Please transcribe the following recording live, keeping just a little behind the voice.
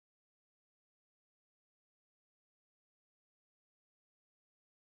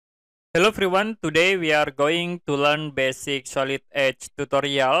Hello everyone, today we are going to learn basic solid edge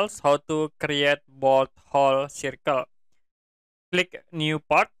tutorials how to create bolt hole circle. Click new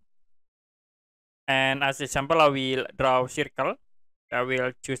part and as example I will draw circle. I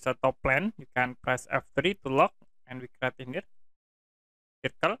will choose a top plane. You can press F3 to lock and we create in here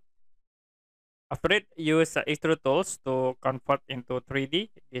circle. After it, use extrude tools to convert into 3D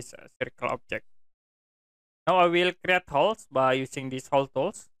this circle object. Now I will create holes by using these hole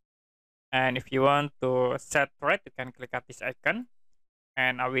tools. And if you want to set thread, you can click at this icon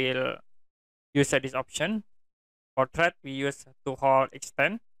and I will use this option. For thread, we use to hole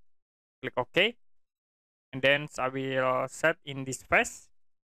extend. Click OK. And then I will set in this face.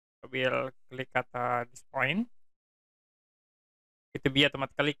 I will click at this point. It will be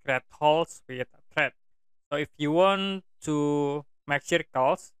automatically create holes with a thread. So if you want to make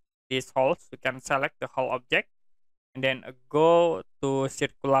circles, these holes, you can select the whole object and then go to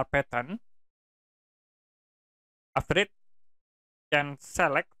circular pattern. After it, you can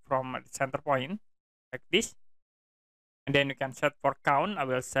select from the center point like this. And then you can set for count. I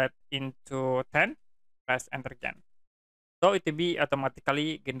will set into 10. Press enter again. So it will be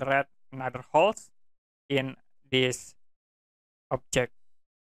automatically generate another holes in this object.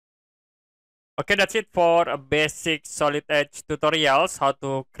 Okay, that's it for a basic solid edge tutorials how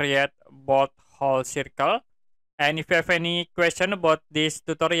to create bolt hole circle. And if you have any question about this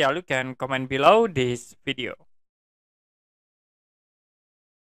tutorial, you can comment below this video.